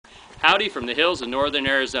Howdy from the hills of northern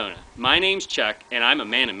Arizona. My name's Chuck, and I'm a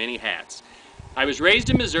man of many hats. I was raised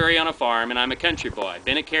in Missouri on a farm, and I'm a country boy.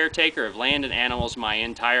 Been a caretaker of land and animals my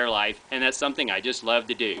entire life, and that's something I just love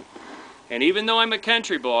to do. And even though I'm a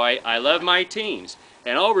country boy, I love my teams,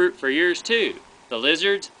 and I'll root for yours too. The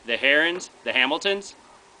Lizards, the Herons, the Hamiltons.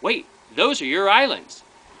 Wait, those are your islands.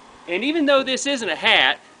 And even though this isn't a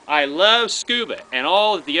hat, I love scuba and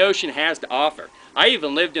all that the ocean has to offer. I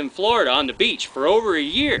even lived in Florida on the beach for over a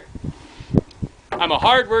year. I'm a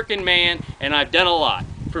hard-working man, and I've done a lot.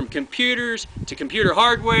 From computers to computer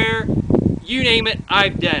hardware, you name it,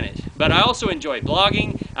 I've done it. But I also enjoy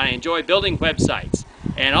blogging, I enjoy building websites,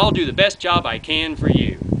 and I'll do the best job I can for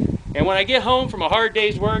you. And when I get home from a hard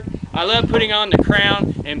day's work, I love putting on the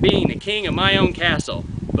crown and being the king of my own castle.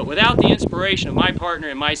 But without the inspiration of my partner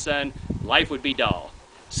and my son, life would be dull.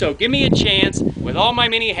 So give me a chance with all my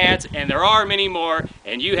many hats, and there are many more,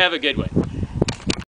 and you have a good one.